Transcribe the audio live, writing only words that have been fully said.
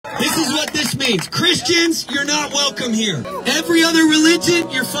this is what this means. Christians, you're not welcome here. Every other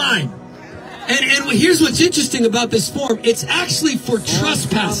religion, you're fine. And here's what's interesting about this form. It's actually for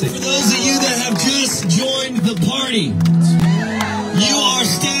trespassing. For those of you that have just joined the party, you are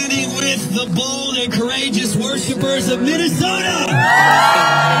standing with the bold and courageous worshipers of Minnesota.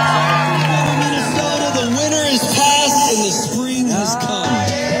 Minnesota, the winter is past and the spring has come.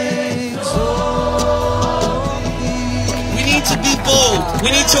 We need to be bold. We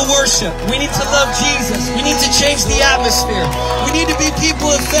need to worship. We need to love Jesus. We need to change the atmosphere. We need to be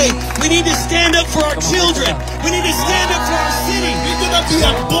people of faith. We need to stand up for our children. We need to stand up for our city. We're going to be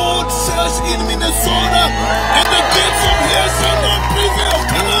a bold church in Minnesota. And the kids from here shall not prevail.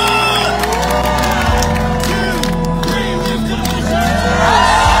 Come on! 2, 3, lift up the church.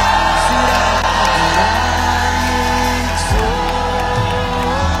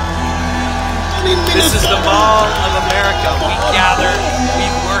 This is the Mall of America. We gather, we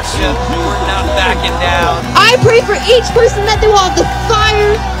worship, we're not backing down. I pray for each person that they will have the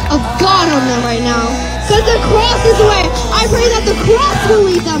fire of God on them right now. Because the cross is the way. I pray that the cross will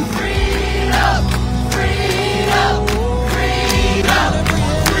lead them. Freedom! Freedom! Freedom!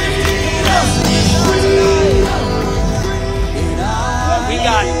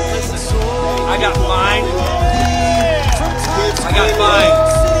 Listen, I got mine.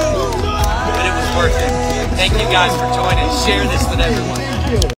 And it was worth it. Thank you guys for joining. Share this with everyone.